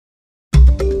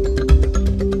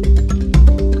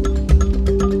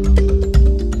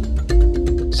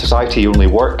society only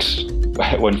works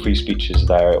when free speech is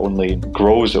there. It only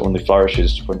grows, it only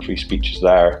flourishes when free speech is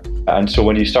there. And so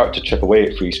when you start to chip away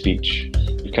at free speech,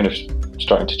 you're kind of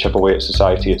starting to chip away at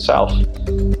society itself.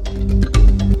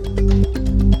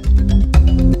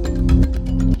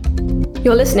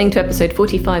 You're listening to episode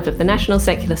 45 of the National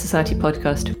Secular Society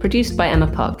podcast, produced by Emma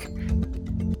Park.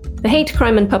 The Hate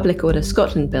Crime and Public Order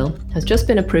Scotland Bill has just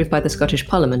been approved by the Scottish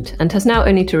Parliament and has now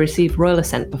only to receive royal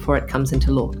assent before it comes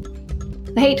into law.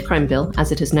 The Hate Crime Bill,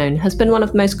 as it is known, has been one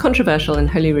of the most controversial in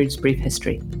Holyrood's brief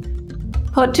history.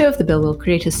 Part 2 of the bill will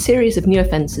create a series of new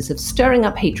offences of stirring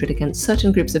up hatred against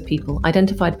certain groups of people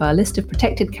identified by a list of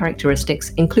protected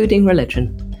characteristics, including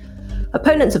religion.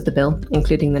 Opponents of the bill,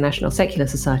 including the National Secular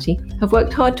Society, have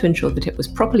worked hard to ensure that it was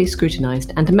properly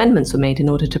scrutinised and amendments were made in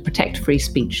order to protect free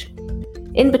speech.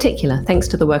 In particular, thanks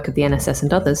to the work of the NSS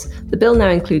and others, the bill now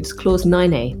includes Clause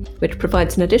 9A, which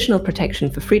provides an additional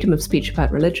protection for freedom of speech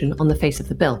about religion on the face of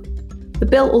the bill. The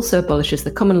bill also abolishes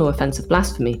the common law offence of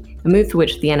blasphemy, a move for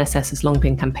which the NSS has long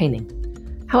been campaigning.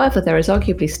 However, there is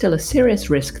arguably still a serious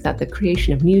risk that the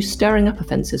creation of new stirring-up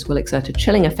offences will exert a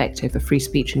chilling effect over free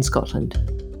speech in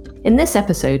Scotland. In this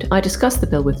episode, I discuss the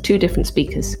bill with two different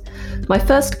speakers. My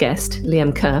first guest,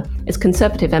 Liam Kerr, is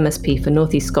Conservative MSP for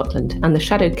North East Scotland and the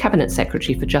Shadow Cabinet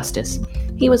Secretary for Justice.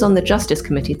 He was on the Justice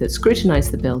Committee that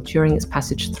scrutinised the bill during its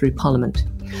passage through Parliament.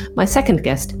 My second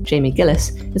guest, Jamie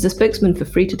Gillis, is a spokesman for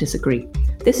Free to Disagree.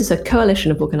 This is a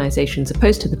coalition of organisations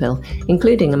opposed to the bill,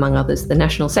 including, among others, the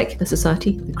National Secular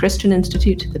Society, the Christian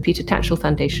Institute, the Peter Tatchell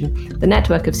Foundation, the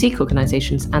Network of Sikh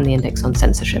Organisations and the Index on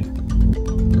Censorship.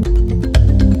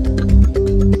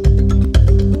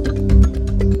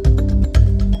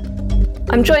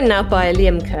 I'm joined now by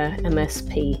Liam Kerr,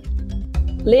 MSP.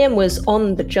 Liam was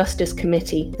on the Justice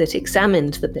Committee that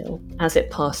examined the bill as it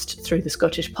passed through the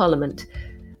Scottish Parliament.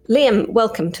 Liam,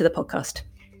 welcome to the podcast.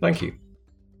 Thank you.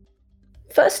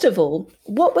 First of all,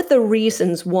 what were the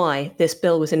reasons why this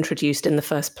bill was introduced in the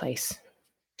first place?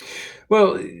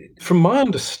 Well, from my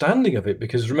understanding of it,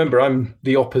 because remember, I'm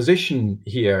the opposition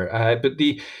here, but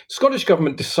the Scottish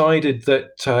Government decided that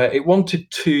it wanted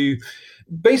to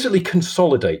basically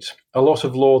consolidate a lot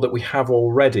of law that we have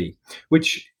already,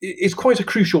 which is quite a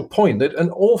crucial point, that an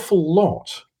awful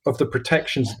lot of the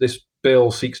protections that this bill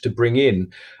seeks to bring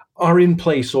in are in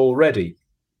place already.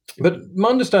 But my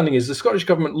understanding is the Scottish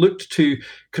Government looked to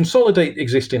consolidate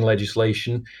existing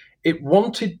legislation. It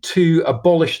wanted to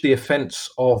abolish the offence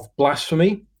of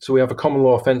blasphemy. So we have a common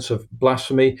law offence of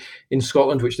blasphemy in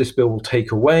Scotland, which this bill will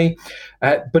take away.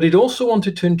 But it also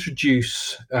wanted to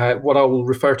introduce what I will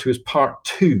refer to as Part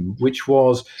 2, which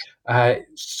was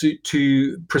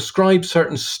to prescribe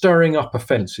certain stirring up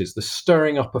offences, the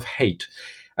stirring up of hate.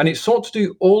 And it sought to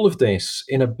do all of this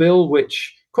in a bill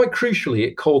which, quite crucially,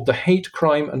 it called the Hate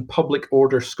Crime and Public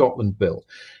Order Scotland Bill.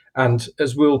 And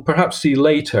as we'll perhaps see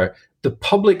later, the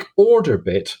public order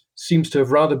bit seems to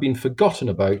have rather been forgotten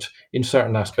about in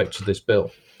certain aspects of this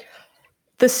bill.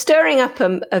 The stirring up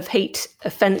of hate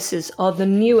offences are the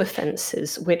new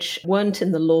offences which weren't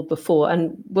in the law before,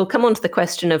 and we'll come on to the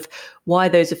question of why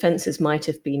those offences might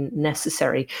have been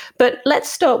necessary. But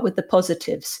let's start with the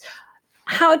positives.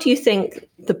 How do you think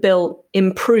the bill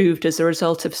improved as a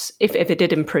result of, if it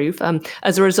did improve,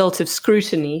 as a result of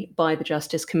scrutiny by the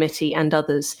Justice Committee and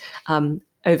others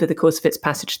over the course of its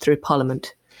passage through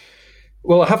Parliament?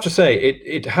 Well, I have to say,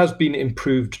 it has been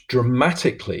improved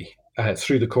dramatically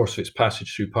through the course of its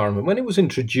passage through Parliament. When it was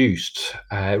introduced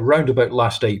round about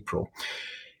last April,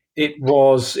 it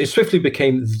swiftly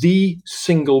became the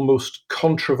single most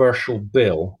controversial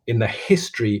bill in the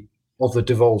history of the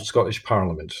devolved Scottish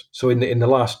Parliament. So in the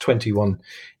last 21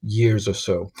 years or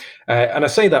so. And I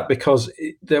say that because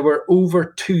there were over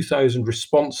 2,000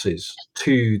 responses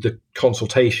to the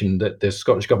consultation that the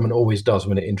Scottish Government always does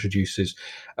when it introduces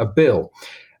a bill.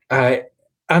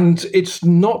 And it's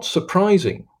not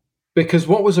surprising, because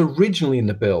what was originally in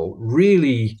the bill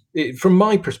really, from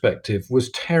my perspective,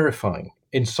 was terrifying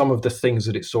in some of the things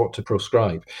that it sought to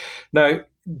proscribe. Now,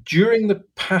 during the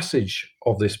passage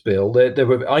of this bill,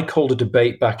 I called a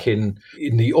debate back in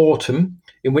the autumn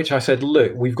in which I said,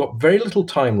 look, we've got very little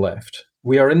time left.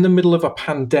 We are in the middle of a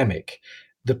pandemic.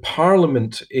 The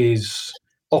Parliament is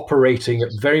operating at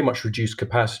very much reduced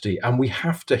capacity, and we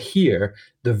have to hear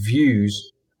the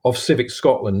views of Civic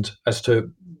Scotland as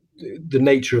to the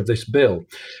nature of this bill.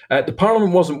 The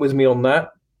Parliament wasn't with me on that.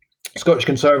 Scottish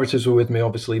Conservatives were with me,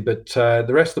 obviously, but the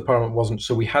rest of the Parliament wasn't,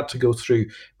 so we had to go through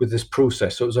with this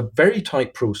process. So it was a very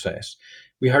tight process.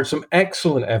 We heard some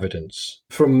excellent evidence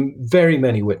from very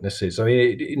many witnesses. I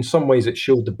mean, in some ways, it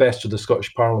showed the best of the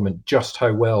Scottish Parliament just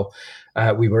how well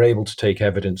we were able to take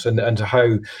evidence and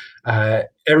how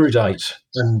erudite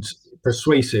and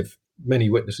persuasive many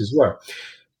witnesses were.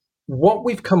 What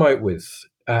we've come out with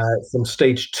from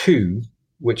stage 2,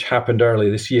 which happened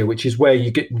earlier this year, which is where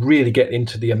you really get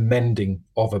into the amending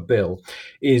of a bill,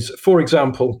 is, for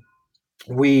example,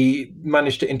 we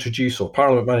managed to introduce, or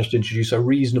Parliament managed to introduce, a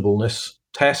reasonableness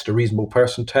test, a reasonable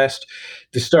person test.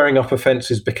 The stirring up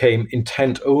offences became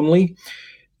intent only.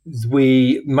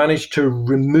 We managed to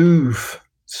remove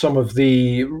some of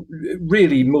the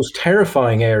really most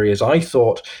terrifying areas, I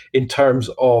thought, in terms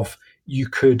of you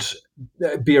could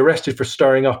be arrested for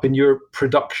stirring up in your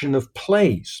production of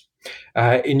plays,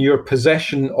 in your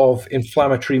possession of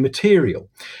inflammatory material.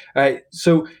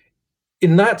 So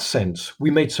in that sense,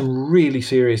 we made some really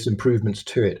serious improvements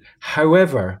to it.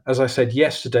 However, as I said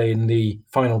yesterday in the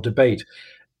final debate,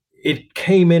 it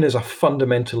came in as a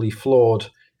fundamentally flawed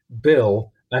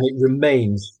bill, and it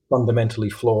remains fundamentally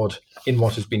flawed in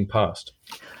what has been passed.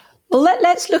 Well,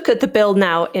 let's look at the bill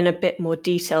now in a bit more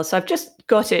detail. So I've just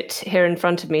got it here in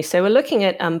front of me. So we're looking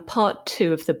at part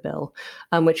 2 of the bill,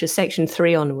 which is section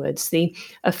 3 onwards, the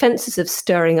offences of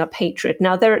stirring up hatred.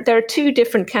 Now, there are 2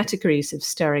 different categories of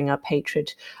stirring up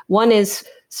hatred. One is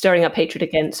stirring up hatred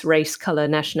against race, colour,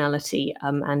 nationality,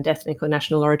 and ethnic or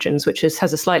national origins, which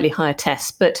has a slightly higher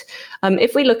test. But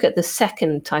if we look at the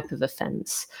second type of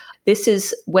offence, this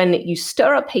is when you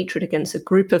stir up hatred against a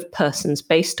group of persons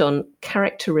based on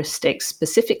characteristics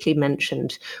specifically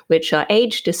mentioned, which are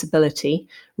age, disability,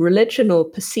 religion or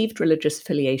perceived religious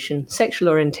affiliation, sexual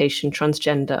orientation,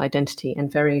 transgender identity,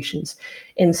 and variations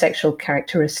in sexual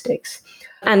characteristics.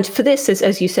 And for this,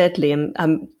 as you said,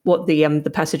 Liam, what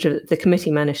the passage of the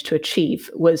committee managed to achieve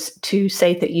was to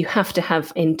say that you have to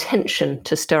have intention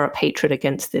to stir up hatred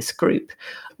against this group,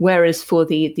 whereas for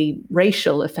the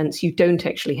racial offence, you don't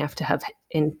actually have to have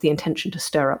the intention to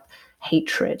stir up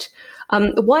hatred.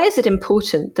 Why is it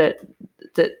important that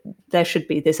there should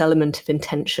be this element of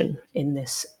intention in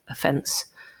this offence?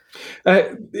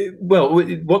 Well,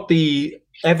 what the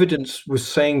evidence was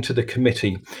saying to the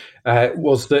committee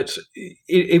was that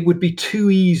it would be too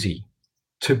easy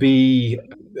to be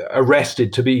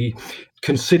arrested, to be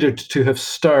considered to have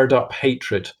stirred up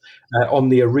hatred on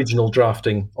the original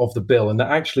drafting of the bill. And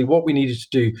that actually what we needed to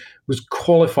do was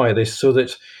qualify this so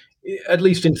that, at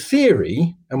least in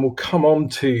theory, and we'll come on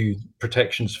to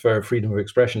protections for freedom of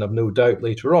expression, I've no doubt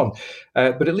later on,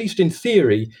 but at least in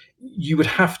theory, you would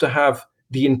have to have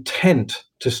the intent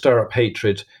to stir up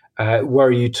hatred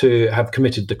were you to have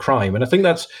committed the crime. And I think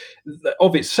that's,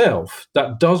 of itself,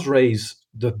 that does raise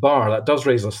the bar, that does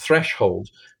raise a threshold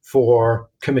for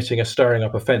committing a stirring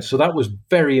up offence. So that was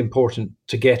very important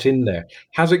to get in there.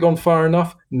 Has it gone far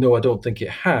enough? No, I don't think it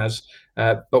has,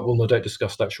 but we'll no doubt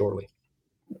discuss that shortly.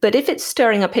 But if it's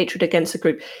stirring up hatred against a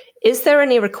group, is there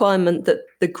any requirement that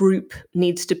the group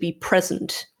needs to be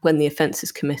present when the offence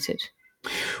is committed?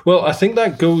 Well, I think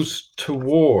that goes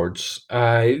towards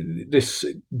this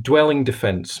dwelling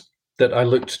defence that I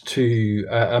looked to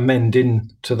amend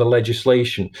into the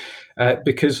legislation,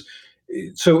 because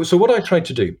so what I tried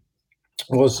to do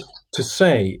was to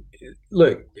say,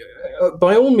 look,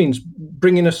 by all means,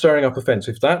 bring in a stirring up offence.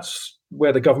 If that's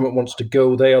where the government wants to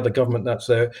go, they are the government, that's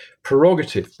their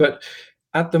prerogative. But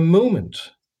at the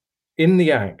moment, in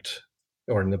the Act,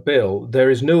 or in the bill, there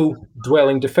is no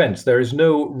dwelling defence. There is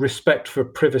no respect for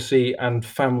privacy and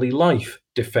family life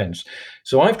defence.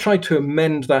 So I've tried to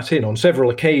amend that in on several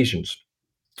occasions,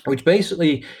 which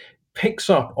basically picks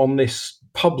up on this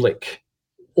public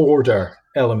order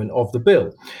element of the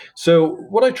bill. So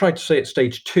what I tried to say at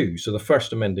stage 2, so the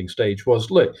first amending stage,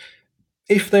 was, look,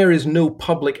 if there is no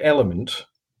public element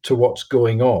to what's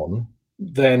going on,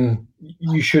 then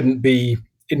you shouldn't be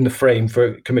in the frame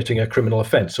for committing a criminal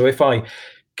offence. So if I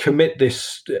commit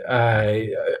this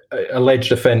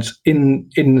alleged offence in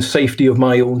the safety of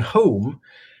my own home,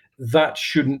 that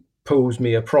shouldn't pose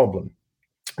me a problem.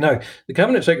 Now, the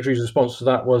Cabinet Secretary's response to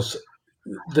that was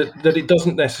that it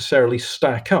doesn't necessarily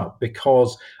stack up,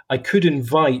 because I could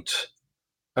invite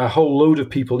a whole load of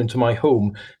people into my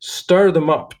home, stir them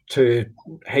up to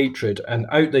hatred, and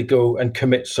out they go and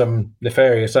commit some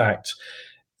nefarious acts.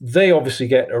 They obviously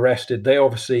get arrested. They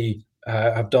obviously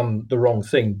have done the wrong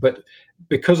thing. But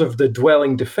because of the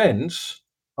dwelling defence,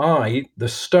 I, the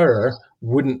stirrer,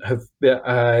 wouldn't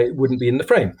be in the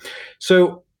frame.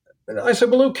 So I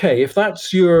said, well, okay, if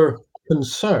that's your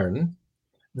concern,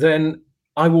 then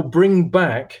I will bring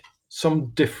back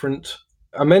some different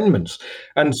amendments.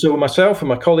 And so myself and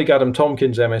my colleague Adam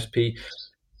Tompkins, MSP,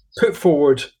 put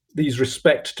forward these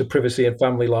respect to privacy and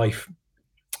family life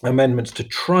amendments to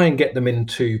try and get them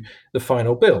into the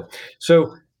final bill.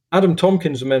 So Adam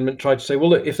Tompkins' amendment tried to say, well,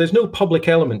 look, if there's no public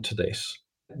element to this,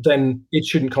 then it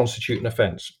shouldn't constitute an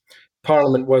offence.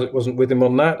 Parliament wasn't with him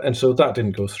on that, and so that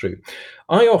didn't go through.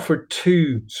 I offered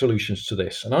two solutions to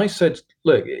this, and I said,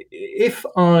 look, if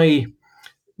I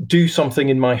do something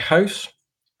in my house,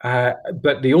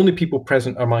 but the only people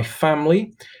present are my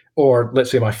family, or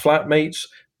let's say my flatmates,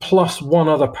 plus one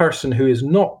other person who is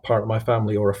not part of my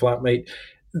family or a flatmate,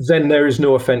 then there is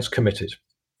no offence committed.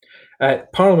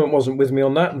 Parliament wasn't with me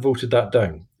on that and voted that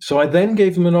down. So I then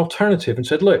gave them an alternative and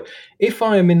said, look, if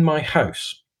I am in my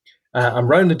house, I'm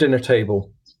round the dinner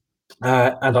table,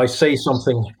 and I say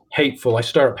something hateful, I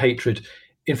stir up hatred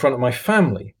in front of my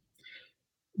family,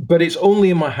 but it's only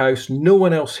in my house, no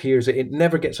one else hears it, it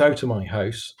never gets out of my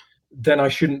house, then I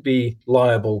shouldn't be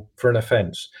liable for an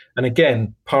offence. And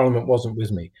again, Parliament wasn't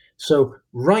with me. So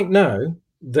right now,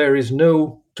 there is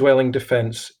no dwelling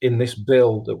defence in this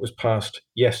bill that was passed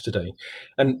yesterday.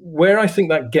 And where I think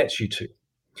that gets you to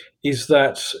is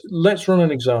that, let's run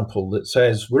an example that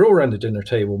says we're all around the dinner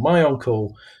table, my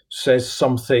uncle says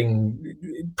something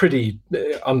pretty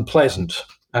unpleasant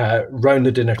round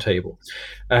the dinner table.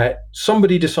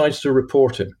 Somebody decides to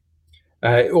report him,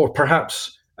 or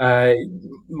perhaps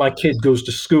my kid goes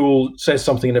to school, says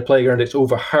something in the playground, it's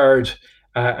overheard,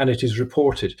 and it is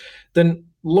reported. Then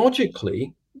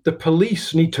logically, the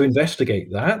police need to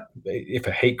investigate that, if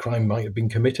a hate crime might have been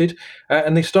committed,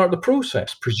 and they start the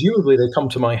process. Presumably, they come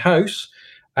to my house,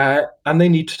 and they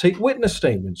need to take witness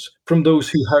statements from those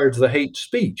who heard the hate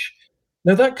speech.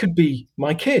 Now, that could be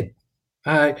my kid,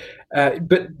 but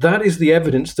that is the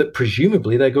evidence that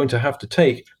presumably they're going to have to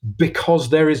take, because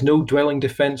there is no dwelling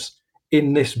defence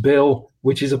in this bill,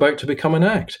 which is about to become an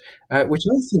act, which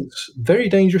I think is very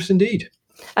dangerous indeed.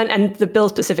 And the bill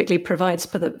specifically provides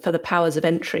for the powers of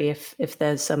entry if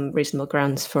there's some reasonable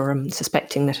grounds for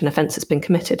suspecting that an offence has been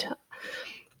committed.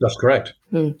 That's correct.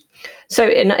 So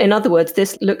in other words,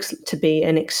 this looks to be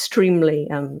an extremely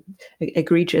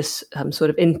egregious sort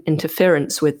of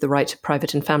interference with the right to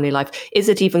private and family life. Is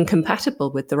it even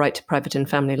compatible with the right to private and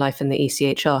family life in the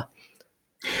ECHR?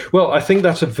 Well, I think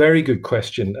that's a very good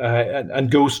question, and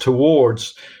goes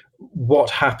towards what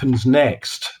happens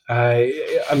next. I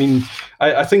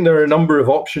think there are a number of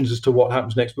options as to what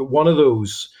happens next, but one of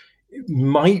those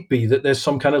might be that there's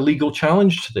some kind of legal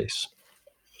challenge to this.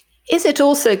 Is it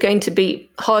also going to be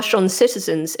harsh on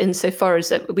citizens insofar as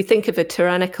that we think of a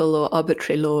tyrannical or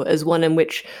arbitrary law as one in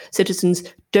which citizens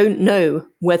don't know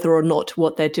whether or not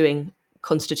what they're doing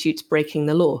constitutes breaking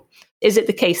the law? Is it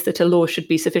the case that a law should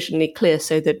be sufficiently clear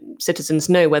so that citizens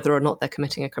know whether or not they're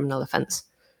committing a criminal offence?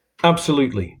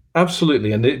 Absolutely.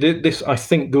 And this, I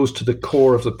think, goes to the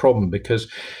core of the problem,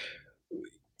 because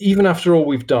even after all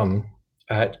we've done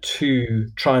to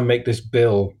try and make this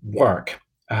bill work,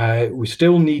 we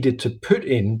still needed to put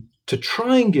in, to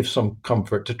try and give some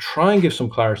comfort, to try and give some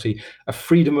clarity, a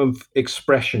freedom of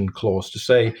expression clause to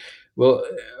say, well,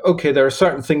 okay, there are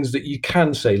certain things that you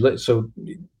can say. So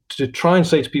to try and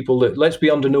say to people that let's be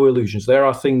under no illusions, there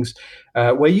are things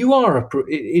where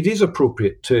it is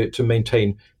appropriate to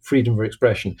maintain freedom of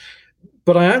expression.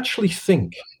 But I actually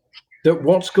think that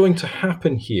what's going to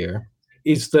happen here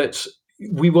is that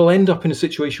we will end up in a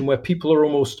situation where people are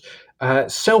almost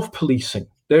self-policing.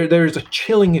 There is a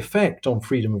chilling effect on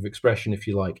freedom of expression, if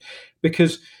you like,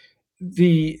 because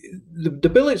the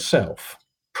bill itself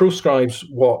proscribes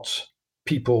what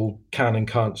people can and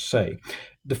can't say.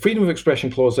 The freedom of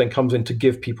expression clause then comes in to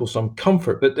give people some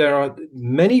comfort, but there are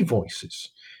many voices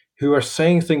who are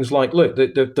saying things like, look,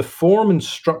 the form and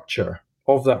structure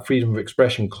of that freedom of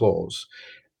expression clause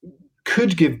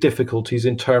could give difficulties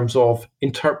in terms of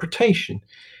interpretation.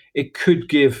 It could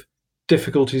give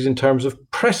difficulties in terms of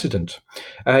precedent.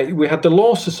 We had the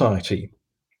Law Society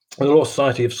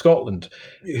of Scotland,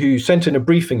 who sent in a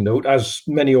briefing note, as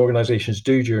many organisations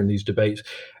do during these debates,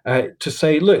 to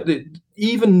say, look,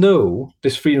 even though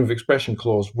this freedom of expression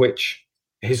clause, which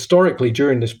historically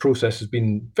during this process has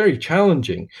been very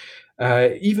challenging,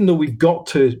 even though we've got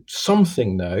to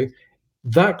something now,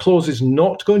 that clause is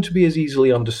not going to be as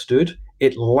easily understood.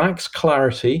 It lacks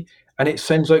clarity, and it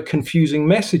sends out confusing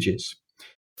messages.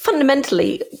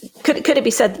 Fundamentally, could it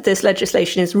be said that this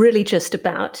legislation is really just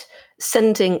about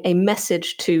sending a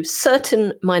message to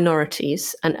certain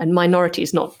minorities, and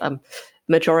minorities, not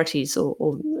majorities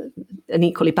or an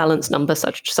equally balanced number,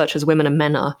 such as women and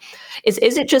men are? Is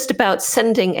it just about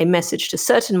sending a message to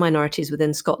certain minorities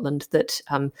within Scotland that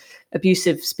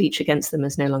abusive speech against them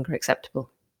is no longer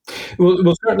acceptable?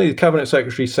 Well, certainly the Cabinet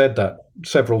Secretary said that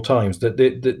several times, that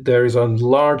there is a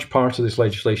large part of this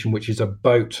legislation which is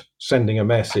about sending a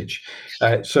message.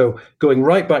 So going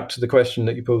right back to the question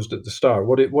that you posed at the start,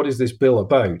 what is this bill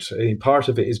about? Part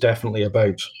of it is definitely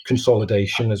about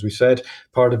consolidation, as we said.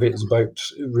 Part of it is about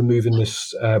removing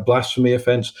this blasphemy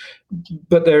offence.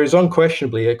 But there is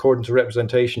unquestionably, according to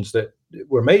representations that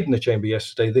were made in the chamber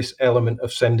yesterday, this element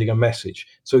of sending a message.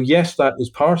 So yes, that is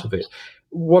part of it.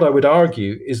 What I would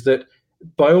argue is that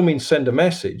by all means send a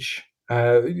message.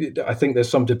 I think there's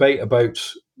some debate about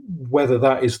whether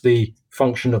that is the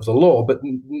function of the law, but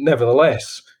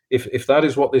nevertheless, if that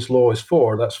is what this law is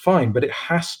for, that's fine, but it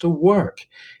has to work.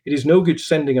 It is no good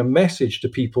sending a message to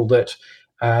people that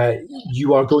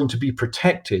you are going to be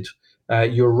protected,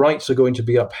 your rights are going to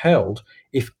be upheld,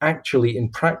 if actually in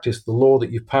practice the law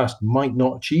that you've passed might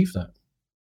not achieve that.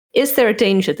 Is there a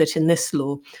danger that in this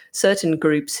law, certain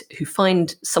groups who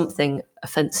find something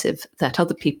offensive that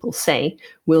other people say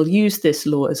will use this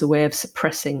law as a way of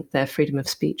suppressing their freedom of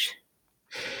speech?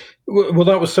 Well,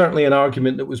 that was certainly an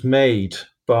argument that was made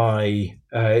by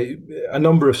a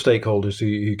number of stakeholders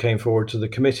who came forward to the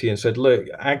committee and said, look,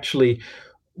 actually,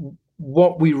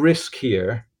 what we risk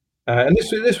here, and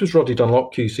this was Roddy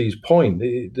Dunlop QC's point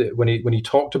when he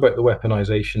talked about the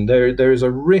weaponisation, there is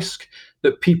a risk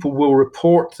that people will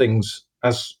report things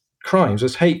as crimes,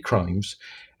 as hate crimes,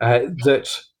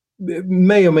 that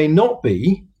may or may not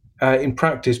be in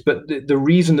practice, but the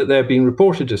reason that they're being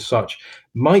reported as such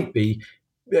might be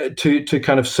to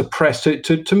kind of suppress,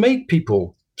 to make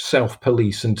people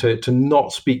self-police and to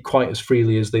not speak quite as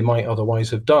freely as they might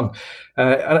otherwise have done.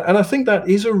 And I think that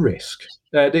is a risk.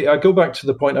 I go back to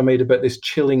the point I made about this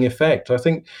chilling effect. I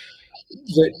think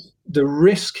that the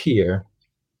risk here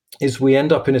is we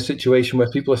end up in a situation where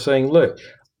people are saying, look,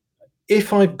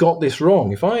 if I've got this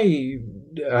wrong, if I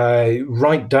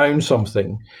write down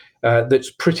something that's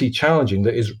pretty challenging,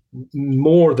 that is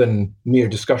more than mere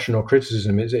discussion or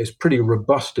criticism, it's pretty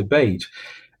robust debate,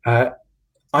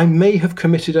 I may have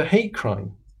committed a hate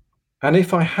crime. And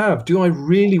if I have, do I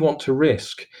really want to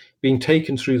risk being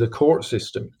taken through the court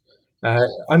system?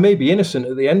 I may be innocent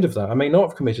at the end of that. I may not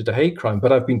have committed a hate crime,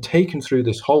 but I've been taken through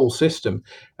this whole system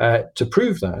to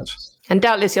prove that. And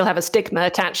doubtless you'll have a stigma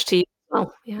attached to you.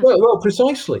 Oh, yeah. Well,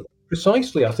 precisely.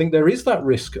 I think there is that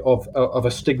risk of a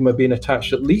stigma being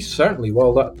attached, at least certainly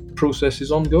while that process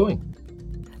is ongoing.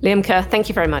 Liam Kerr, thank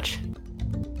you very much.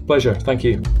 Pleasure. Thank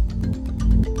you.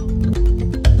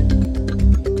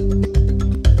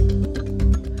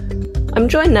 I'm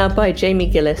joined now by Jamie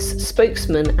Gillis,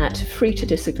 spokesman at Free to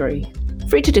Disagree.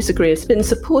 Free to Disagree has been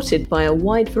supported by a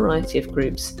wide variety of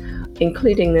groups,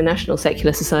 including the National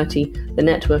Secular Society, the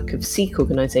network of Sikh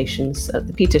organisations,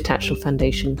 the Peter Tatchell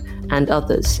Foundation, and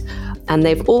others. And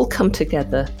they've all come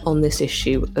together on this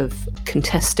issue of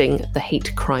contesting the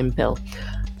hate crime bill.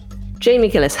 Jamie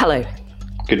Gillis, hello.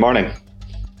 Good morning.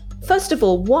 First of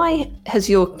all, why has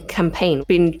your campaign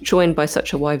been joined by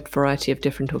such a wide variety of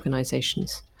different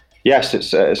organisations? Yes,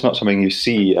 it's not something you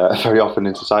see very often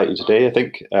in society today, I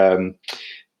think.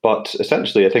 But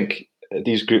essentially, I think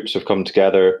these groups have come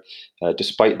together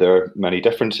despite their many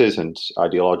differences and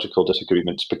ideological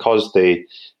disagreements because they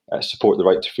support the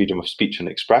right to freedom of speech and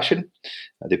expression.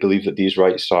 They believe that these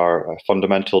rights are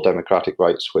fundamental democratic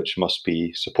rights which must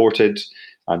be supported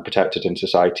and protected in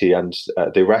society. And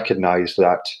they recognise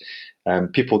that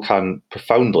people can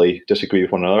profoundly disagree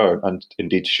with one another, and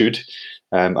indeed should,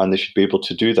 and they should be able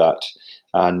to do that.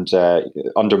 And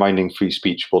undermining free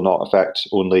speech will not affect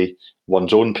only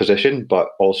one's own position, but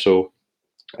also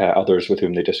others with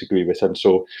whom they disagree with. And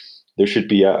so there should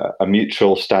be a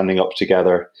mutual standing up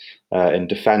together in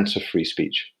defence of free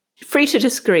speech. Free to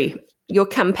Disagree, your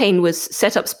campaign was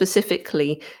set up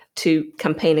specifically to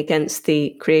campaign against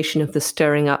the creation of the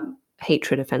stirring up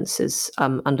hatred offences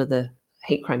under the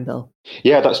hate crime bill.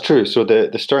 Yeah, that's true. So the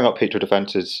stirring up hatred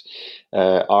offences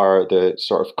are the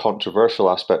sort of controversial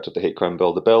aspect of the hate crime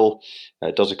bill. The bill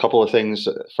does a couple of things.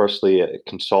 Firstly, it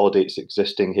consolidates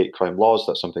existing hate crime laws.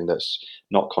 That's something that's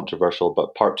not controversial.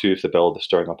 But part two of the bill, the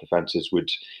stirring up offences, would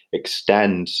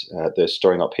extend the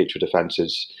stirring up hatred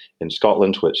offences in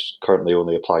Scotland, which currently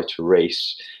only apply to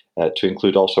race, to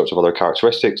include all sorts of other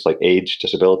characteristics like age,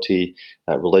 disability,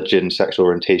 religion, sexual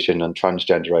orientation, and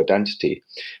transgender identity.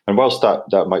 And whilst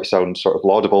that might sound sort of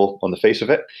laudable on the face of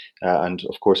it, and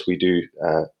of course we do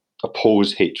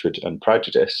oppose hatred and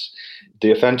prejudice,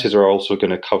 the offences are also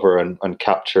going to cover and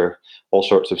capture all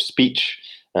sorts of speech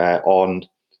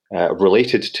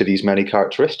related to these many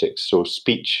characteristics. So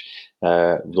speech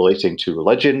relating to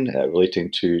religion,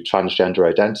 relating to transgender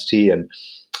identity, and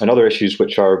other issues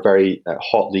which are very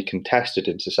hotly contested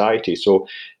in society. So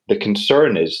The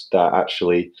concern is that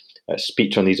actually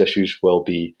speech on these issues will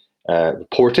be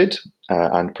reported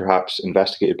and perhaps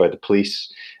investigated by the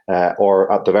police, or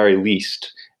at the very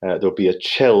least, there'll be a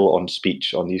chill on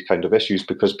speech on these kind of issues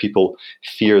because people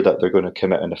fear that they're going to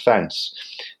commit an offence.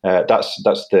 That's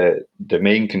the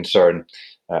main concern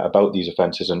about these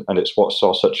offences, and it's what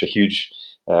saw such a huge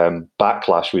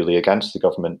backlash really against the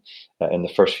government in the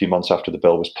first few months after the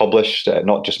bill was published.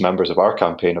 Not just members of our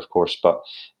campaign, of course, but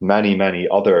many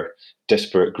other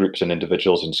disparate groups and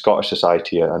individuals in Scottish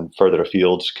society and further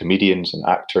afield, comedians and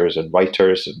actors and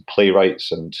writers and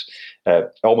playwrights, and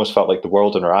it almost felt like the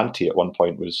world and our ante at one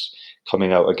point was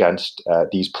coming out against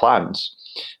these plans.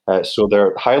 So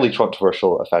they're highly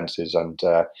controversial offences, and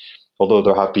although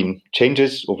there have been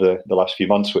changes over the last few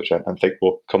months, which I think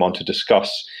we'll come on to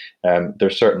discuss,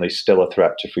 there's certainly still a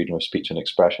threat to freedom of speech and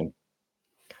expression.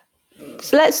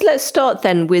 So let's start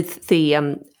then with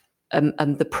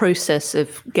the process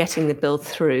of getting the bill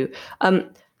through.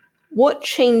 What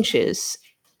changes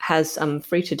has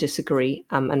Free to Disagree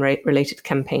and related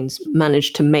campaigns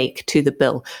managed to make to the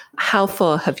bill? How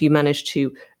far have you managed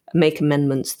to make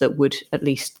amendments that would at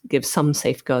least give some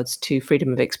safeguards to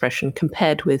freedom of expression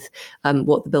compared with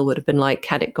what the bill would have been like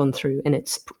had it gone through in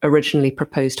its originally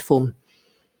proposed form?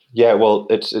 Yeah, well,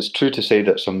 it's true to say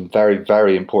that some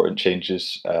very important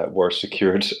changes were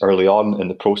secured early on in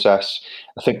the process.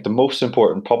 I think the most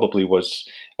important probably was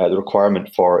the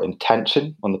requirement for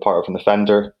intention on the part of an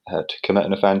offender to commit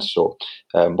an offence, so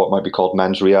what might be called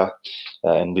mens rea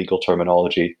in legal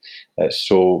terminology.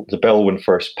 So the bill, when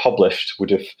first published, would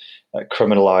have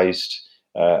criminalised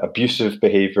abusive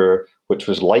behaviour which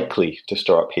was likely to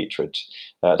stir up hatred.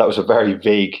 That was a very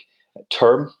vague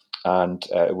term, and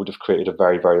it would have created a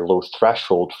very low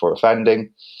threshold for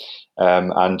offending.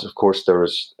 And of course, there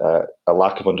was a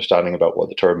lack of understanding about what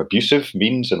the term abusive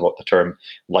means and what the term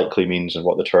likely means and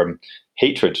what the term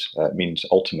hatred means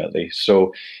ultimately.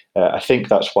 So I think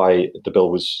that's why the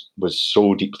bill was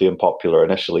so deeply unpopular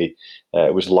initially.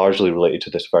 It was largely related to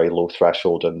this very low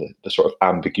threshold and the sort of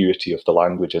ambiguity of the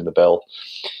language in the bill.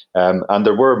 And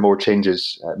there were more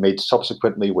changes made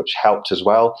subsequently, which helped as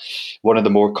well. One of the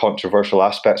more controversial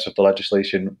aspects of the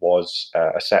legislation was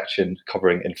a section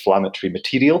covering inflammatory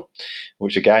material,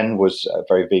 which again was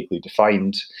very vaguely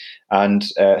defined and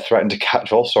threatened to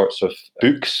catch all sorts of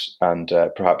books and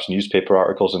perhaps newspaper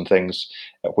articles and things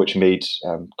which made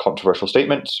controversial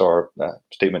statements or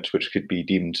statements which could be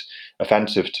deemed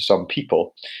offensive to some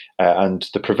people. And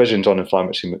the provisions on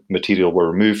inflammatory material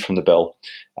were removed from the bill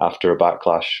after a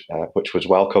backlash, which was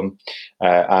welcome.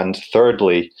 And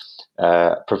thirdly,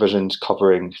 provisions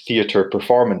covering theatre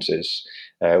performances,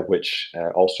 which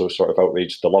also sort of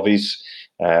outraged the lovies,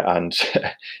 and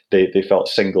they felt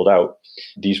singled out.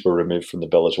 These were removed from the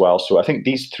bill as well. So I think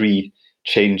these three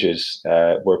changes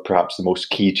were perhaps the most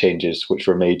key changes, which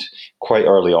were made quite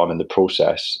early on in the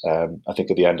process, I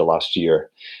think at the end of last year.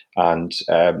 And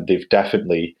they've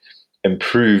definitely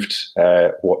improved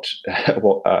what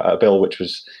a bill which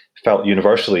was felt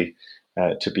universally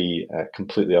to be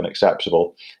completely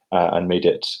unacceptable, and made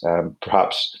it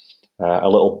perhaps a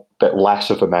little bit less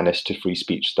of a menace to free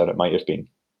speech than it might have been.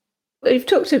 You've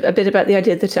talked a bit about the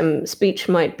idea that speech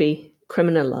might be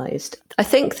criminalised. I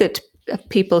think that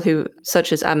people who,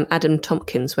 such as Adam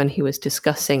Tompkins, when he was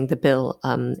discussing the bill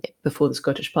before the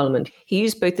Scottish Parliament, he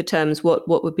used both the terms what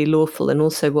would be lawful and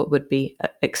also what would be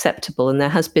acceptable. And there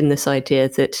has been this idea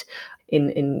that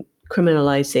in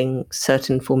criminalising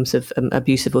certain forms of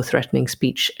abusive or threatening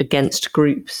speech against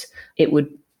groups, it would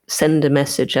send a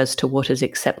message as to what is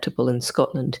acceptable in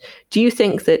Scotland. Do you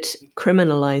think that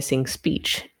criminalising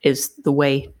speech is the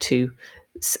way to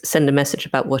send a message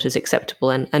about what is acceptable,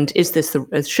 and is this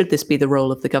should this be the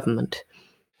role of the government?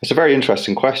 It's a very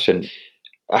interesting question.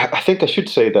 I think I should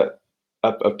say that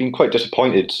I've been quite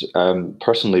disappointed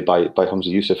personally by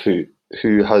Humza Yousaf,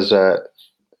 who has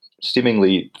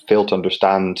seemingly failed to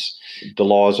understand the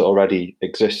laws that already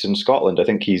exist in Scotland. I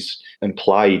think he's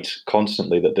implied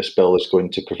constantly that this bill is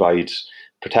going to provide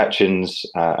protections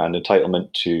and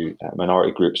entitlement to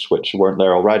minority groups which weren't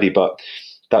there already, but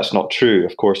that's not true.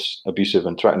 Of course, abusive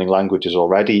and threatening language is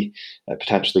already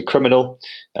potentially criminal.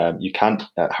 You can't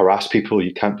harass people,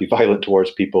 you can't be violent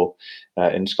towards people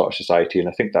in Scottish society, and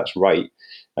I think that's right.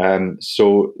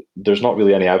 So there's not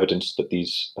really any evidence that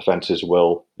these offences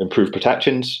will improve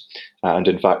protections, and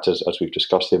in fact, as we've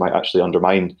discussed, they might actually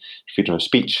undermine freedom of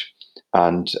speech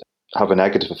and have a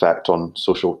negative effect on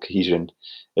social cohesion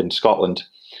in Scotland.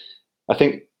 I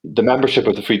think the membership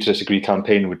of the Free to Disagree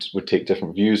campaign would take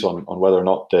different views on whether or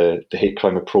not the hate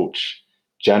crime approach,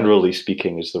 generally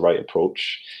speaking, is the right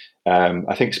approach.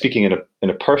 I think speaking in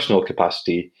a personal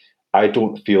capacity, I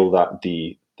don't feel that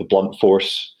the blunt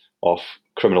force of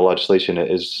criminal legislation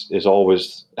is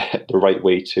always the right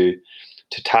way to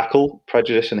tackle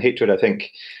prejudice and hatred. I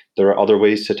think there are other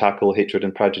ways to tackle hatred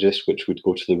and prejudice, which would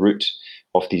go to the root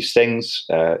of these things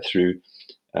through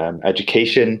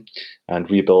education and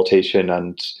rehabilitation,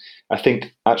 and I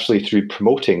think actually through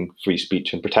promoting free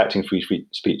speech and protecting free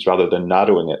speech rather than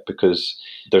narrowing it, because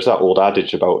there's that old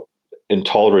adage about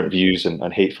intolerant views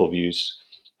and hateful views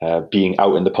being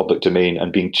out in the public domain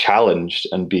and being challenged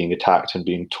and being attacked and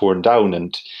being torn down.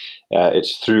 And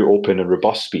it's through open and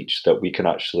robust speech that we can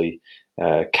actually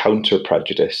counter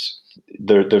prejudice.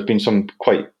 There have been some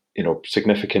quite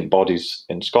significant bodies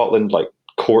in Scotland, like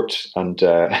court and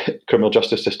criminal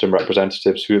justice system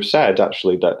representatives, who have said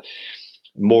actually that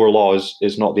more laws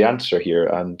is not the answer here,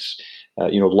 and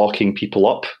locking people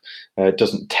up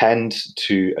doesn't tend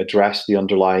to address the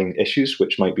underlying issues,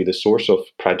 which might be the source of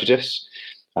prejudice,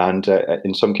 and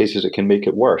in some cases it can make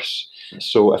it worse.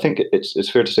 So I think it's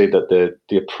fair to say that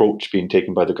the approach being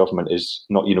taken by the government is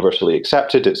not universally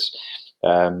accepted. It's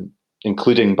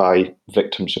including by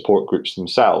victim support groups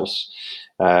themselves,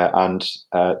 and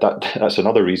that's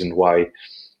another reason why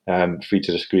Free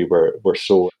to Disagree we're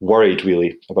so worried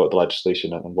really about the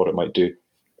legislation and what it might do.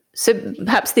 So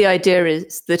perhaps the idea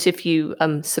is that if you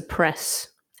suppress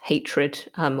hatred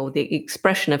or the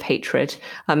expression of hatred,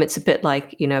 it's a bit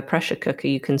like a pressure cooker.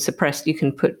 You can suppress, you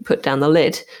can put down the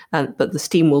lid, but the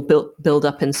steam will build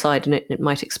up inside, and it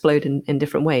might explode in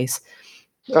different ways.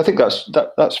 I think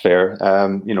that's fair.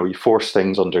 You force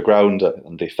things underground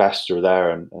and they fester there,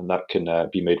 and that can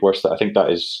be made worse. I think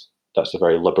that's a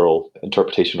very liberal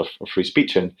interpretation of free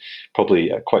speech, and probably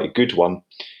quite a good one.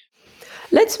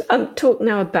 Let's talk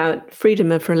now about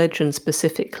freedom of religion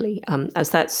specifically, as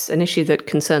that's an issue that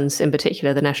concerns, in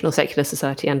particular, the National Secular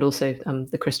Society and also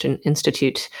the Christian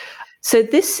Institute. So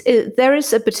there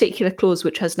is a particular clause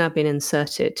which has now been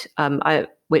inserted,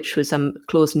 which was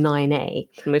clause 9A.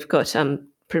 And we've got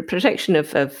protection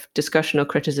of discussion or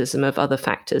criticism of other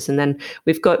factors, and then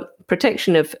we've got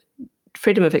protection of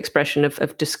freedom of expression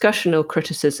of discussion or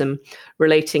criticism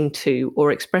relating to or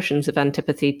expressions of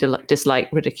antipathy, dislike,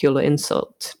 ridicule, or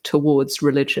insult towards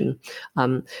religion.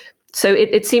 So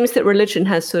it seems that religion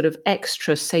has sort of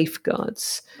extra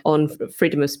safeguards on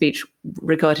freedom of speech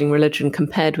regarding religion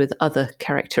compared with other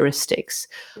characteristics.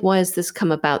 Why has this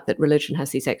come about that religion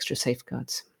has these extra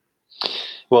safeguards?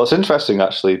 Well, it's interesting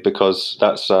actually, because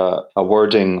that's a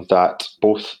wording that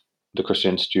both the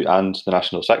Christian Institute and the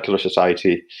National Secular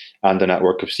Society and the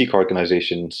network of Sikh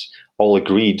organisations all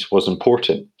agreed was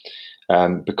important,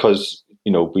 because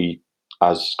we,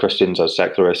 as Christians, as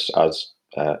secularists, as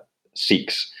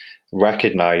Sikhs,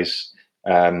 recognise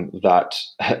that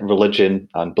religion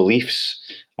and beliefs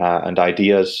and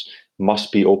ideas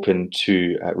must be open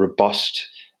to robust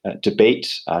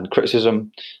debate and criticism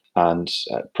and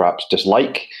perhaps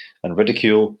dislike and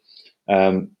ridicule.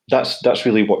 That's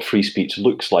really what free speech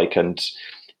looks like. And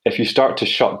if you start to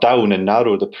shut down and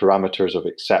narrow the parameters of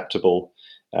acceptable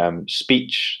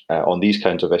speech on these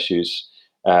kinds of issues,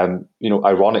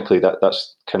 ironically,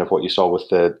 that's kind of what you saw with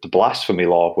the blasphemy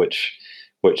law, which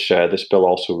this bill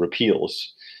also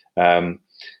repeals.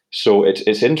 So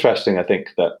it's interesting, I think,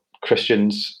 that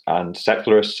Christians and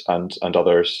secularists and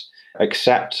others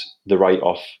accept the right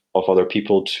of other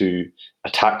people to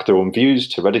attack their own views,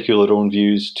 to ridicule their own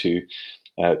views, to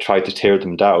try to tear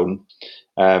them down.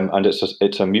 And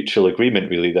it's a mutual agreement,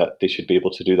 really, that they should be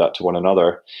able to do that to one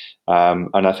another. And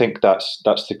I think that's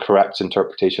the correct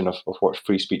interpretation of what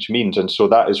free speech means. And so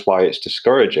that is why it's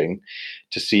discouraging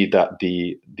to see that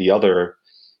the other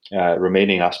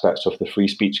remaining aspects of the free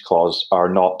speech clause are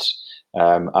not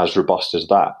as robust as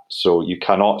that. So you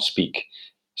cannot speak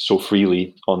so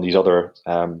freely on these other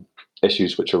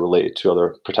issues which are related to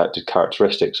other protected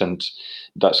characteristics. And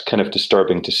that's kind of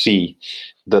disturbing to see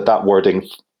that wording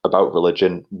about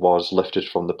religion was lifted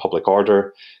from the Public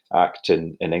Order Act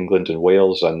in England and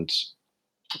Wales, and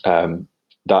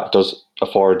that does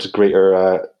afford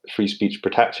greater free speech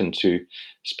protection to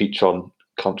speech on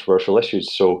controversial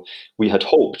issues. So we had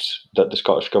hoped that the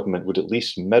Scottish Government would at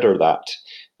least mirror that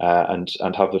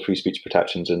and have the free speech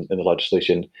protections in the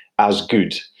legislation as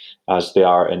good as they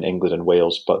are in England and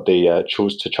Wales, but they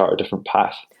chose to chart a different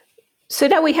path. So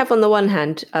now we have, on the one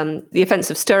hand, the offence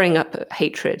of stirring up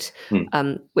hatred,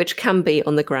 which can be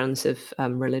on the grounds of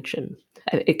religion.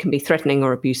 It can be threatening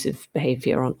or abusive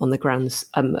behaviour on the grounds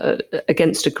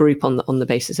against a group on the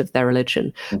basis of their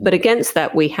religion. Mm-hmm. But against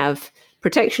that, we have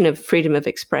protection of freedom of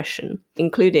expression,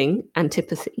 including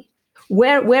antipathy.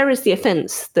 Where is the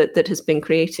offence that has been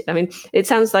created? I mean, it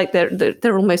sounds like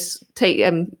they're almost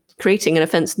creating an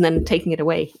offence and then taking it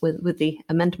away with the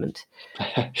amendment.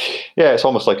 Yeah, it's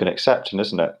almost like an exception,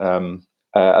 isn't it?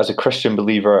 As a Christian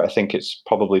believer, I think it's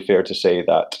probably fair to say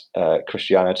that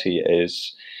Christianity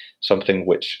is something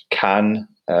which can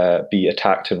be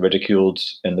attacked and ridiculed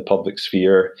in the public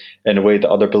sphere in a way that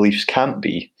other beliefs can't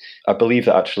be. I believe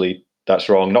that actually that's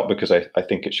wrong, not because I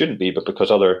think it shouldn't be, but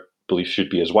because other beliefs should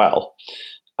be as well.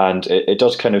 And it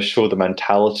does kind of show the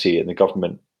mentality in the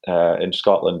government in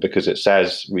Scotland, because it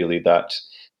says really that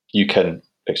you can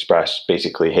express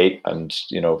basically hate and,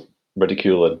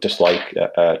 ridicule and dislike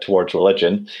towards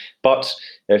religion. But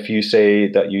if you say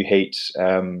that you hate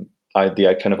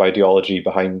the kind of ideology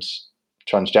behind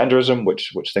transgenderism,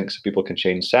 which thinks that people can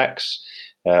change sex,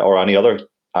 or any other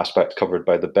aspect covered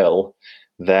by the bill,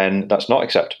 then that's not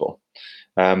acceptable.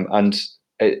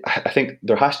 I think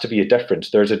there has to be a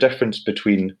difference. There's a difference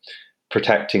between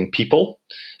protecting people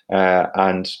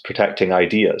and protecting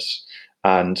ideas.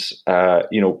 And,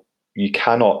 you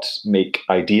cannot make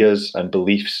ideas and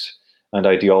beliefs and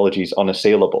ideologies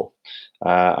unassailable.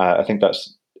 I think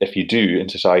that's, if you do in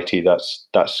society,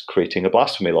 that's creating a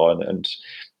blasphemy law. And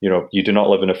you do not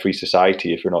live in a free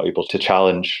society if you're not able to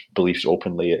challenge beliefs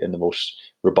openly in the most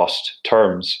robust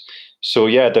terms. So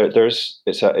yeah,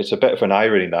 it's a bit of an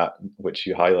irony that which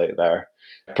you highlight there.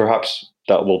 Perhaps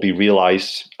that will be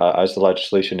realised as the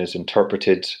legislation is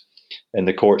interpreted in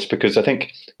the courts, because I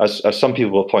think, as some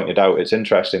people have pointed out, it's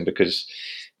interesting because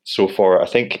so far I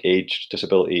think age,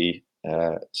 disability,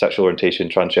 sexual orientation,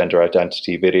 transgender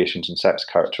identity, variations in sex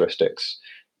characteristics,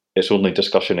 it's only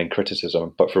discussion and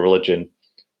criticism. But for religion,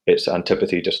 it's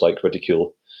antipathy, dislike,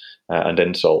 ridicule, and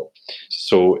insult.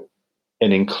 So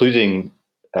in including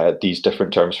these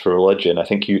different terms for religion, I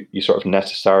think you sort of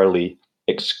necessarily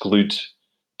exclude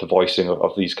the voicing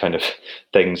of these kind of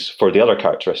things for the other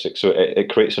characteristics. So it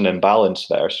creates an imbalance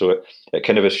there. So it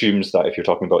kind of assumes that if you're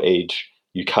talking about age,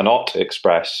 you cannot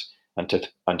express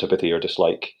antipathy or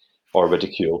dislike or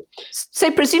ridicule.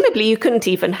 So presumably you couldn't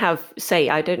even have, say,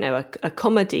 I don't know, a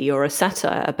comedy or a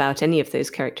satire about any of those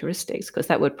characteristics, because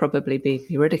that would probably be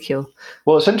ridicule.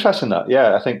 Well, it's interesting that,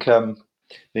 yeah, I think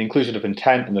the inclusion of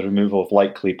intent and the removal of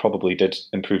likely probably did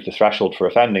improve the threshold for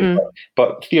offending.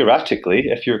 But theoretically,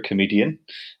 if you're a comedian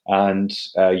and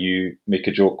you make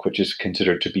a joke which is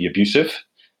considered to be abusive,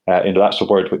 that's a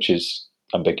word which is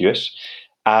ambiguous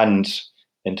and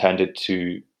intended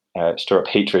to stir up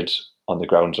hatred on the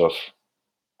grounds of,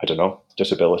 I don't know,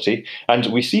 disability. And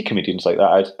we see comedians like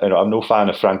that. I'm no fan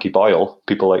of Frankie Boyle,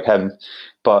 people like him,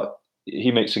 but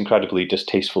he makes incredibly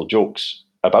distasteful jokes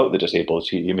about the disabled.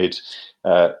 He made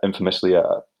infamously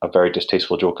a very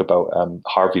distasteful joke about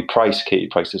Harvey Price, Katie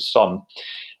Price's son.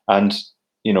 And,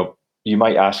 you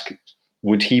might ask,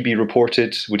 would he be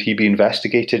reported? Would he be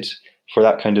investigated for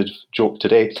that kind of joke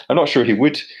today? I'm not sure he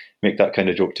would make that kind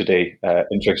of joke today,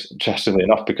 interestingly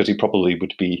enough, because he probably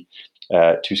would be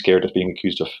too scared of being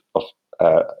accused of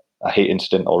a hate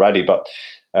incident already. But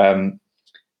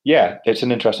yeah, it's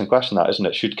an interesting question, that, isn't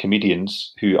it? Should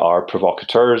comedians who are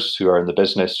provocateurs, who are in the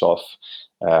business of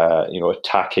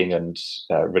attacking and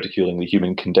ridiculing the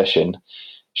human condition,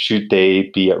 should they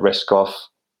be at risk of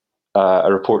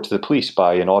a report to the police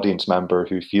by an audience member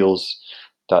who feels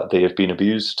that they have been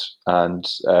abused and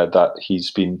that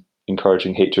he's been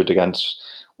encouraging hatred against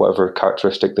whatever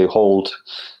characteristic they hold?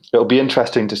 It'll be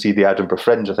interesting to see the Edinburgh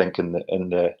Fringe, I think, in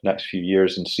the next few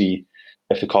years, and see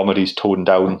if the comedy's toned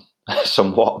down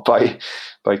somewhat by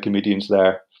comedians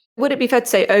there. Would it be fair to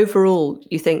say, overall,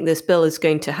 you think this bill is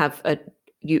going to have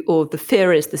the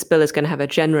fear is this bill is going to have a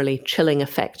generally chilling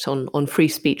effect on free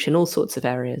speech in all sorts of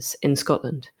areas in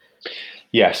Scotland?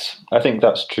 Yes, I think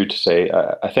that's true to say.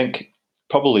 I think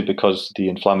probably because the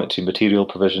inflammatory material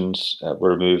provisions were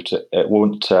removed, it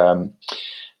won't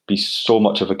be so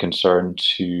much of a concern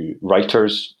to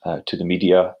writers, to the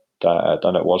media,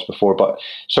 than it was before. But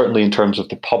certainly in terms of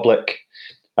the public,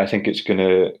 I think it's going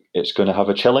to have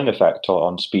a chilling effect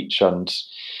on speech. And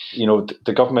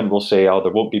the government will say,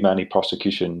 there won't be many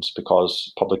prosecutions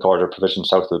because public order provisions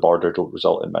south of the border don't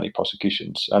result in many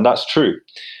prosecutions, and that's true.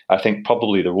 I think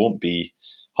probably there won't be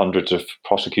hundreds of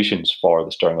prosecutions for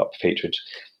the stirring up of hatred,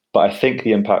 but I think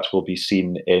the impact will be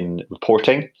seen in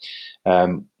reporting.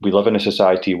 We live in a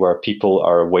society where people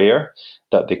are aware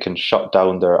that they can shut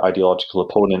down their ideological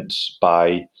opponents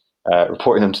by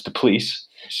reporting them to the police.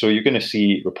 So you're going to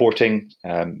see reporting,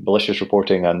 malicious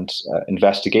reporting, and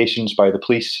investigations by the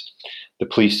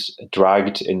police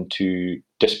dragged into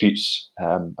disputes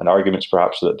and arguments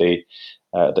perhaps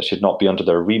that should not be under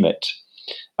their remit.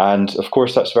 And of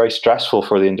course, that's very stressful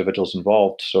for the individuals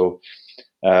involved. So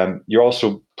you're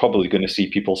also probably going to see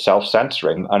people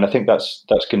self-censoring, and I think that's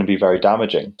going to be very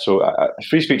damaging. So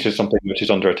free speech is something which is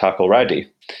under attack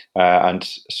already, and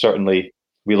certainly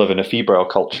we live in a febrile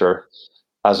culture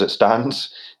as it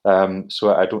stands.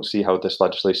 So I don't see how this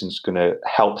legislation is going to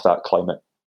help that climate.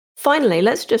 Finally,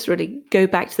 let's just really go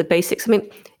back to the basics. I mean,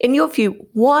 in your view,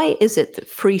 why is it that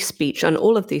free speech on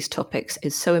all of these topics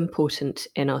is so important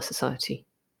in our society?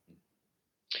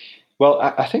 Well,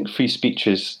 I think free speech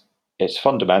it's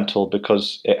fundamental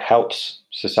because it helps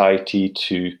society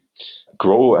to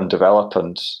grow and develop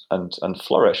and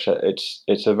flourish.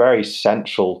 It's a very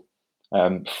central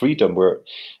freedom where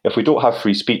if we don't have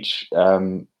free speech,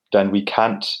 then we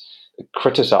can't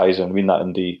criticize, and I mean that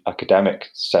in the academic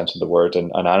sense of the word,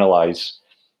 and analyze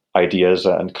ideas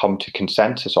and come to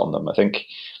consensus on them. I think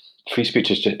free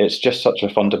speech is just such a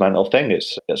fundamental thing.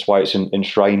 It's why it's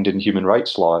enshrined in human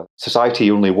rights law. Society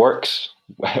only works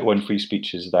when free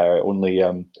speech is there. It only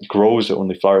grows, it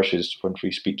only flourishes when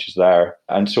free speech is there.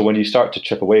 And so when you start to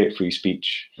chip away at free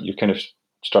speech, you're kind of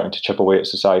starting to chip away at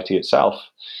society itself.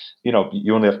 You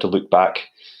only have to look back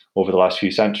over the last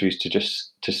few centuries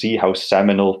to see how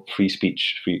seminal free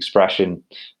speech, free expression,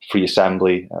 free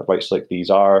assembly, rights like these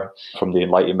are from the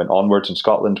Enlightenment onwards in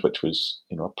Scotland, which was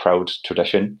a proud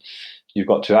tradition. You've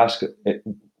got to ask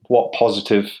what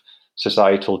positive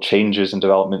societal changes and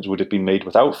developments would have been made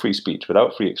without free speech,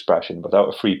 without free expression, without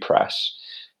a free press.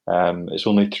 It's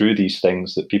only through these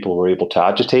things that people were able to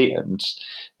agitate and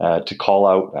to call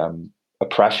out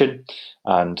oppression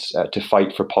and to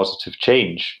fight for positive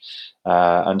change.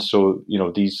 And so,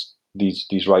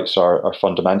 these rights are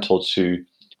fundamental to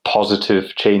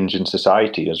positive change in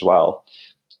society as well.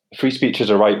 Free speech is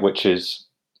a right which is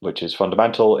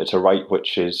fundamental. It's a right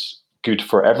which is good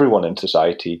for everyone in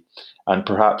society, and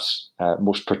perhaps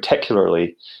most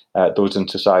particularly those in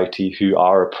society who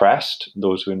are oppressed,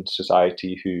 those in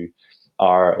society who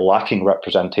are lacking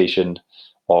representation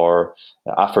or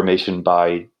affirmation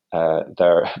by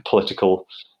their political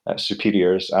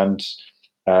superiors, and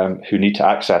who need to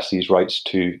access these rights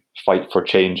to fight for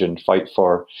change and fight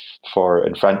for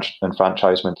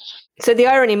enfranchisement. So the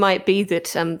irony might be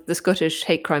that the Scottish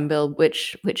hate crime bill,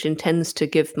 which intends to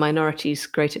give minorities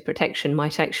greater protection,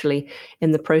 might actually,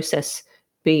 in the process,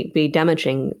 be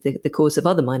damaging the cause of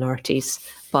other minorities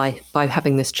by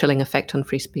having this chilling effect on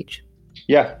free speech.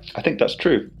 Yeah, I think that's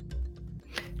true.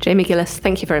 Jamie Gillis,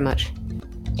 thank you very much.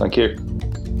 Thank you.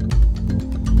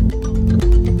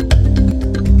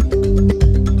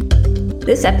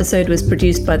 This episode was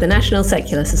produced by the National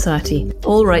Secular Society,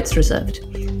 all rights reserved.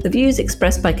 The views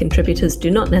expressed by contributors do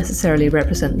not necessarily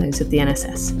represent those of the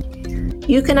NSS.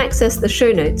 You can access the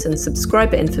show notes and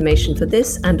subscriber information for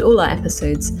this and all our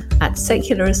episodes at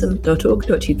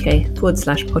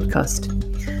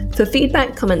secularism.org.uk/podcast. For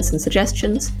feedback, comments and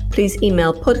suggestions, please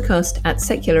email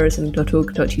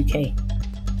podcast@secularism.org.uk.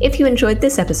 If you enjoyed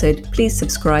this episode, please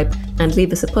subscribe and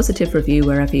leave us a positive review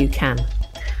wherever you can.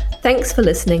 Thanks for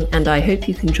listening, and I hope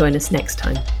you can join us next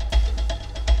time.